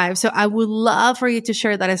his wife. So I would love for you to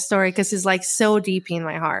share that story, because it's like so deep in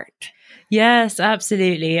my heart. Yes,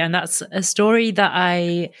 absolutely. And that's a story that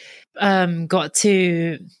I got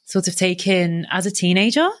to sort of take in as a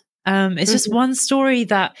teenager. It's just one story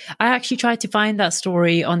that I actually tried to find that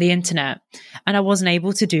story on the internet, and I wasn't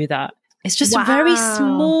able to do that. It's just a very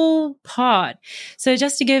small part. So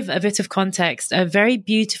just to give a bit of context, a very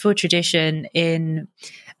beautiful tradition in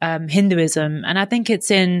Hinduism, and I think it's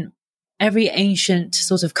in every ancient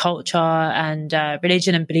sort of culture and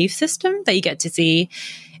religion and belief system that you get to see,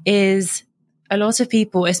 is a lot of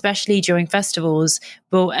people, especially during festivals,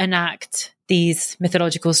 will enact these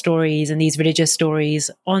mythological stories and these religious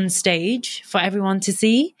stories on stage for everyone to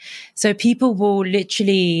see. So people will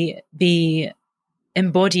literally be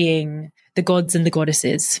embodying the gods and the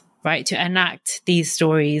goddesses, right, to enact these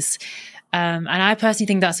stories. And I personally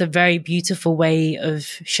think that's a very beautiful way of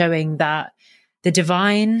showing that the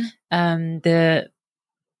divine, if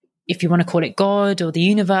you want to call it God or the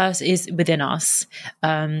universe, is within us,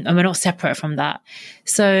 and we're not separate from that.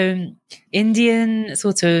 So Indian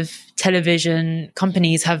sort of television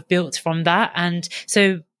companies have built from that. And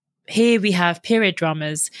so here we have period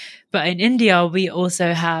dramas, but in India, we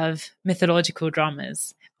also have mythological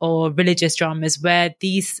dramas or religious dramas, where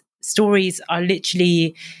these stories are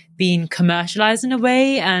literally being commercialized in a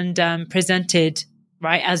way and presented,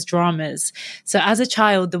 right, as dramas. So as a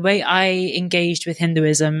child, the way I engaged with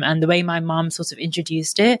Hinduism and the way my mom sort of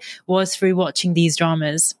introduced it was through watching these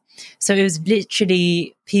dramas. So it was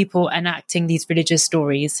literally people enacting these religious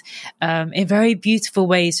stories in very beautiful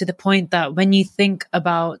ways, to the point that when you think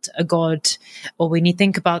about a god, or when you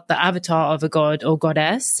think about the avatar of a god or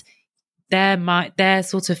goddess, their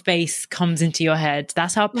sort of face comes into your head.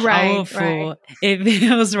 That's how powerful it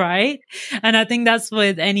feels, right? And I think that's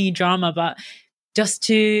with any drama, but just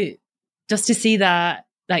to see that,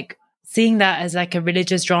 like, seeing that as like a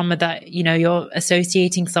religious drama that, you know, you're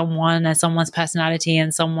associating someone and someone's personality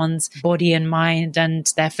and someone's body and mind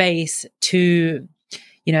and their face to,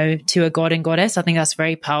 you know, to a god and goddess. I think that's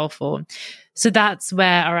very powerful. So that's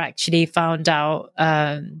where I actually found out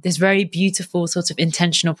this very beautiful sort of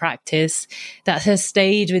intentional practice that has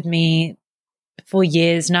stayed with me for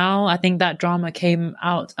years now. I think that drama came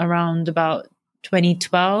out around about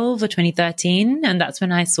 2012 or 2013, and that's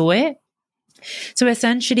when I saw it. So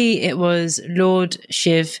essentially, it was Lord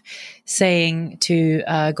Shiv saying to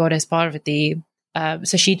Goddess Parvati,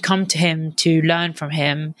 so she'd come to him to learn from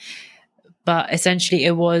him, but essentially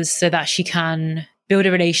it was so that she can build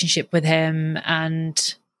a relationship with him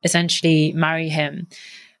and essentially marry him.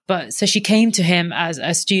 But so she came to him as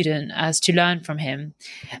a student, as to learn from him.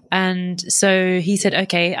 And so he said,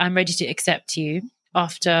 okay, I'm ready to accept you.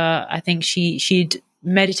 After I think she'd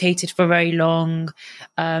meditated for very long.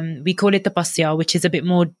 We call it tapasya, which is a bit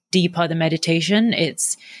more deeper than meditation.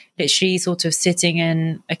 It's literally sort of sitting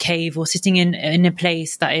in a cave or sitting in a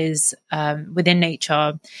place that is within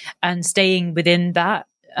nature and staying within that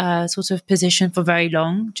sort of position for very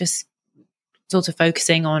long, just sort of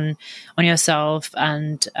focusing on yourself.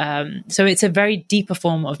 And so it's a very deeper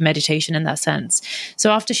form of meditation in that sense.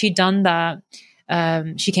 So after she'd done that,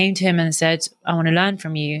 she came to him and said, I want to learn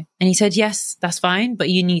from you. And he said, yes, that's fine, but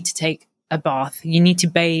you need to take a bath. You need to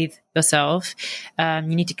bathe yourself. You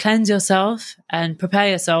need to cleanse yourself and prepare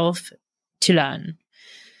yourself to learn.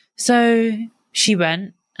 So she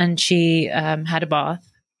went and she had a bath.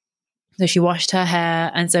 So she washed her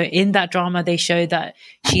hair. And so in that drama, they show that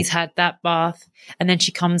she's had that bath and then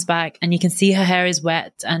she comes back and you can see her hair is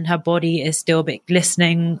wet and her body is still a bit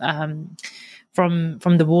glistening from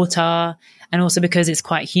the water. And also because it's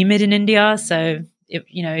quite humid in India. So,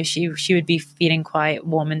 you know, she would be feeling quite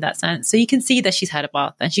warm in that sense. So you can see that she's had a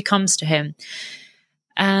bath and she comes to him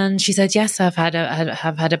and she said, yes, I've had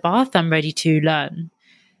a bath. I'm ready to learn.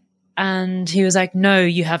 And he was like, no,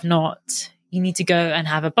 you have not. You need to go and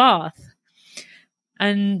have a bath.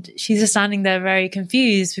 And she's just standing there very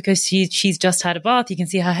confused because she's just had a bath. You can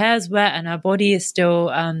see her hair's wet and her body is still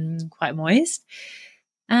quite moist.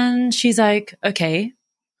 And she's like, okay,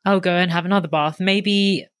 I'll go and have another bath.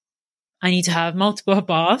 Maybe I need to have multiple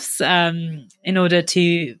baths in order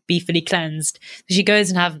to be fully cleansed. So she goes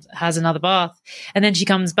and has another bath. And then she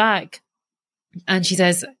comes back and she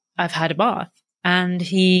says, I've had a bath. And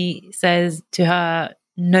he says to her,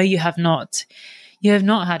 no, you have not. You have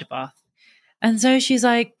not had a bath. And so she's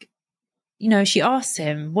like, you know, she asks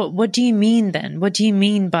him, what do you mean then? What do you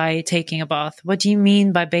mean by taking a bath? What do you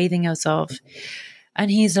mean by bathing yourself? And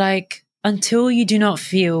he's like, until you do not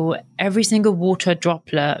feel every single water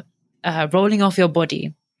droplet rolling off your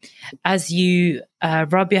body as you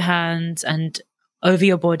rub your hands and over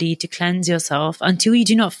your body to cleanse yourself, until you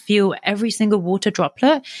do not feel every single water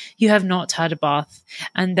droplet, you have not had a bath.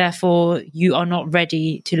 And therefore, you are not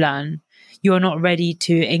ready to learn. You are not ready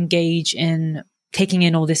to engage in taking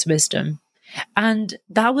in all this wisdom. And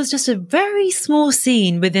that was just a very small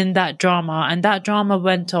scene within that drama. And that drama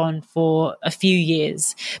went on for a few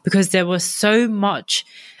years because there was so much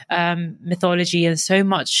mythology and so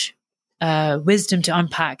much wisdom to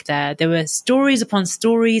unpack there. There were stories upon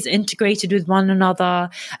stories integrated with one another.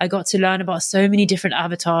 I got to learn about so many different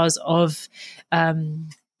avatars of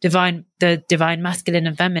the divine masculine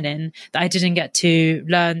and feminine that I didn't get to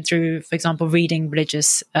learn through, for example, reading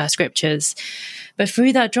religious scriptures. But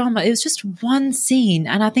through that drama, it was just one scene.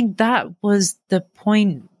 And I think that was the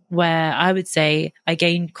point where I would say I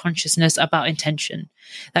gained consciousness about intention.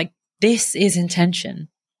 Like, this is intention.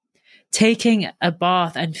 Taking a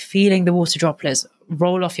bath and feeling the water droplets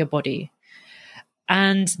roll off your body.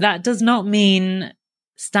 And that does not mean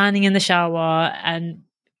standing in the shower and,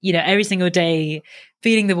 you know, every single day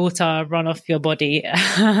feeling the water run off your body.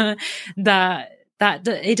 that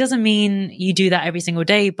it doesn't mean you do that every single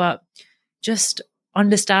day, but just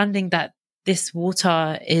understanding that this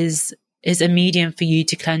water is a medium for you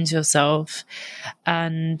to cleanse yourself,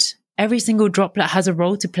 and every single droplet has a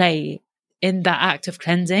role to play in that act of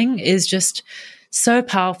cleansing is just so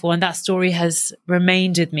powerful. And that story has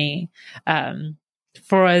remained with me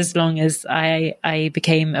for as long as I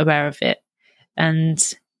became aware of it. And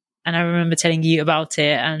I remember telling you about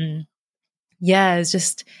it. And yeah, it's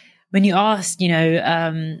just when you asked, you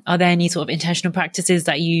know, are there any sort of intentional practices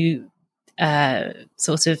that you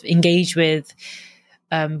sort of engage with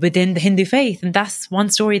within the Hindu faith? And that's one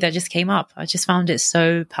story that just came up. I just found it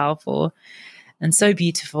so powerful and so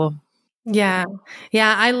beautiful. Yeah.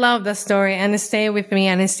 Yeah. I love the story and it stayed with me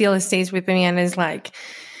and it still stays with me. And it's like,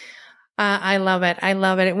 I love it. I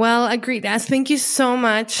love it. Well, agreed. Thank you so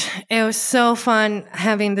much. It was so fun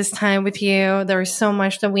having this time with you. There was so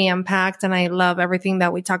much that we unpacked, and I love everything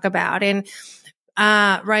that we talk about. And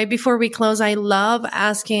right before we close, I love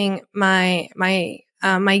asking my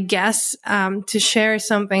guests to share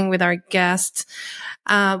something with our guests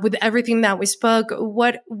with everything that we spoke.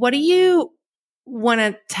 What do you want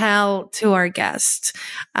to tell to our guests?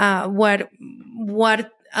 What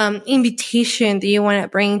invitation do you want to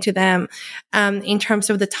bring to them in terms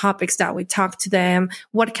of the topics that we talked to them?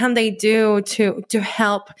 What can they do to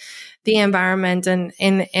help the environment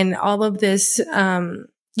and all of this, the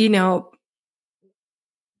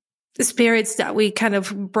spirits that we kind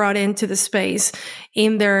of brought into the space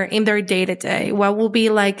in their day to day? What will be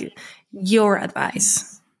like your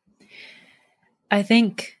advice? I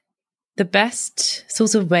think the best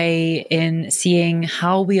sort of way in seeing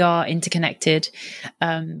how we are interconnected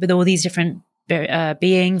with all these different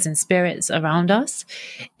beings and spirits around us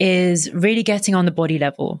is really getting on the body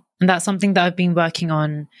level. And that's something that I've been working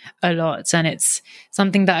on a lot. And it's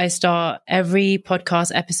something that I start every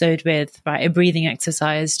podcast episode with, right? A breathing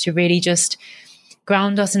exercise to really just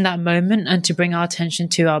ground us in that moment and to bring our attention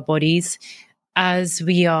to our bodies as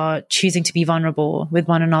we are choosing to be vulnerable with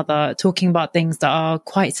one another, talking about things that are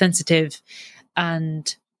quite sensitive.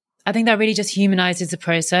 And I think that really just humanizes the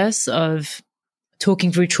process of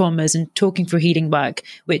talking through traumas and talking through healing work,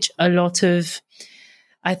 which a lot of,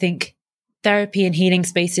 I think, therapy and healing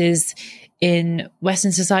spaces in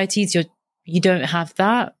Western societies, you don't have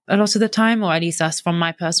that a lot of the time, or at least that's from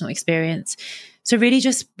my personal experience. So really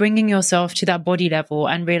just bringing yourself to that body level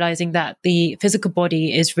and realizing that the physical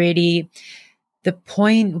body is really the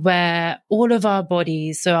point where all of our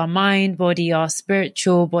bodies, so our mind body, our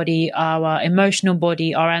spiritual body, our emotional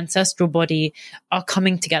body, our ancestral body, are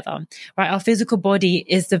coming together, right? Our physical body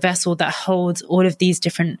is the vessel that holds all of these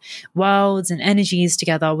different worlds and energies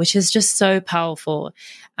together, which is just so powerful.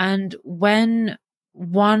 And when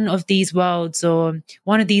one of these worlds or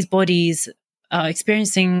one of these bodies are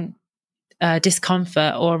experiencing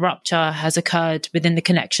discomfort or rupture has occurred within the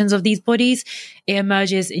connections of these bodies, it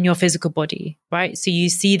emerges in your physical body, right? So you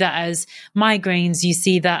see that as migraines, you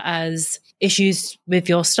see that as issues with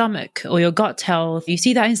your stomach or your gut health. You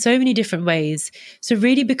see that in so many different ways. So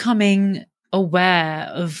really becoming aware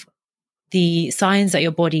of the signs that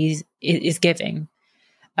your body is giving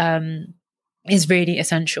is really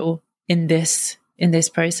essential in this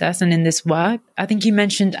process and in this work. I think you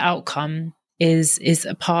mentioned outcome is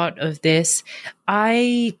a part of this.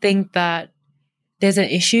 I think that there's an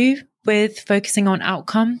issue with focusing on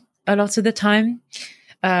outcome a lot of the time,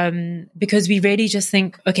 because we really just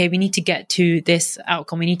think, okay, we need to get to this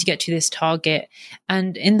outcome, we need to get to this target.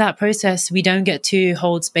 And in that process, we don't get to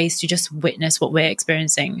hold space to just witness what we're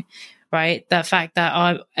experiencing, right? That fact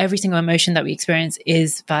that every single emotion that we experience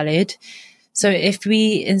is valid. So if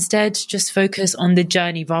we instead just focus on the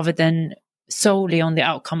journey rather than solely on the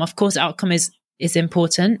outcome, of course, outcome is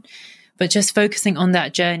important, but just focusing on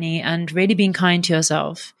that journey and really being kind to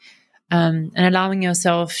yourself, and allowing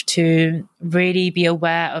yourself to really be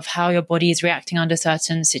aware of how your body is reacting under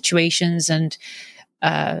certain situations and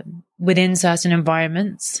within certain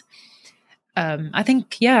environments. I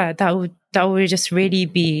think, that would just really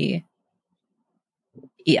be,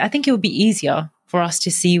 I think it would be easier for us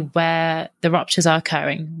to see where the ruptures are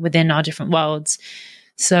occurring within our different worlds.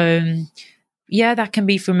 So that can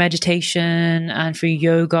be through meditation and through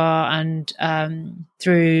yoga and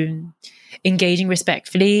through engaging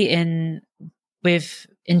respectfully with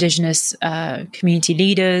Indigenous community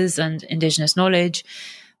leaders and Indigenous knowledge.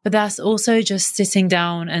 But that's also just sitting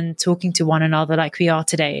down and talking to one another like we are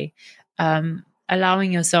today,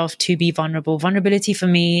 allowing yourself to be vulnerable. Vulnerability for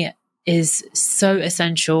me is so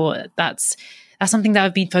essential. That's something that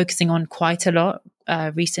I've been focusing on quite a lot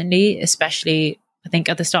recently, especially I think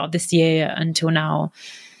at the start of this year until now.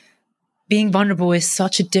 Being vulnerable is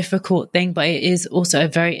such a difficult thing, but it is also a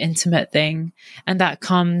very intimate thing. And that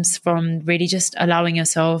comes from really just allowing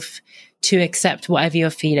yourself to accept whatever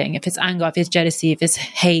you're feeling. If it's anger, if it's jealousy, if it's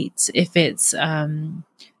hate, if it's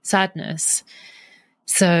sadness.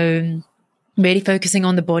 So really focusing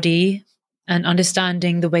on the body and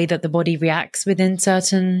understanding the way that the body reacts within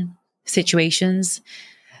certain situations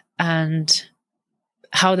and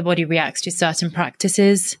how the body reacts to certain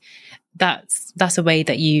practices. That's a way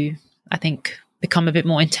that you, I think, become a bit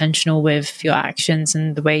more intentional with your actions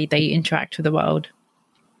and the way they interact with the world.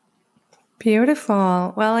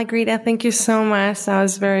 Beautiful. Well, Agrita, thank you so much. That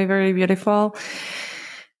was very, very beautiful.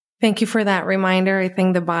 Thank you for that reminder. I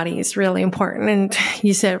think the body is really important, and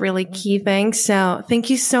you said really key things. So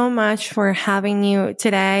thank you so much for having you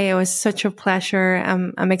today. It was such a pleasure.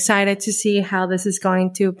 I'm excited to see how this is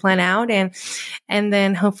going to plan out, and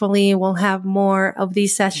then hopefully we'll have more of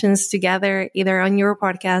these sessions together, either on your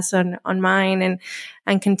podcast, on mine,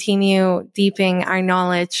 and continue deepening our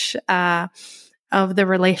knowledge, of the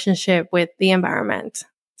relationship with the environment.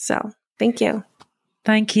 So thank you.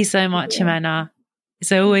 Thank you so much, Jimena.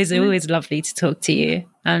 It's always lovely to talk to you.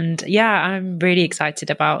 And yeah, I'm really excited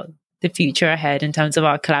about the future ahead in terms of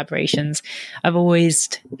our collaborations. I've always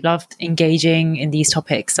loved engaging in these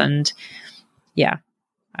topics, and yeah,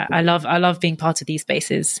 I love being part of these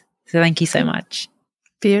spaces. So thank you so much.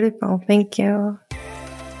 Beautiful. Thank you.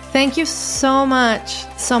 Thank you so much.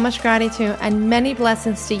 So much gratitude and many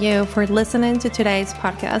blessings to you for listening to today's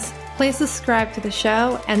podcast. Please subscribe to the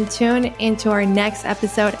show and tune into our next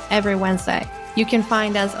episode every Wednesday. You can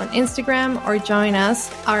find us on Instagram or join us,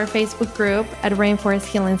 our Facebook group at Rainforest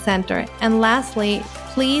Healing Center. And lastly,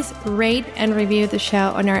 please rate and review the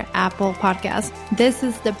show on our Apple podcast. This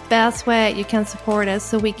is the best way you can support us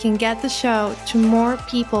so we can get the show to more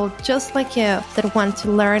people just like you that want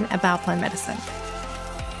to learn about plant medicine.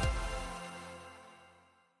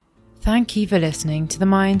 Thank you for listening to the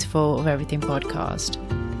Mindful of Everything podcast.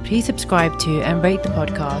 Please subscribe to and rate the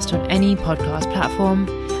podcast on any podcast platform,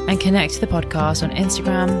 and connect to the podcast on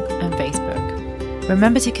Instagram and Facebook.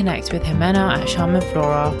 Remember to connect with Jimena at Shaman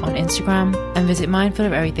Flora on Instagram, and visit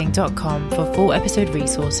mindfuloferything.com for full episode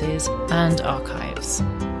resources and archives.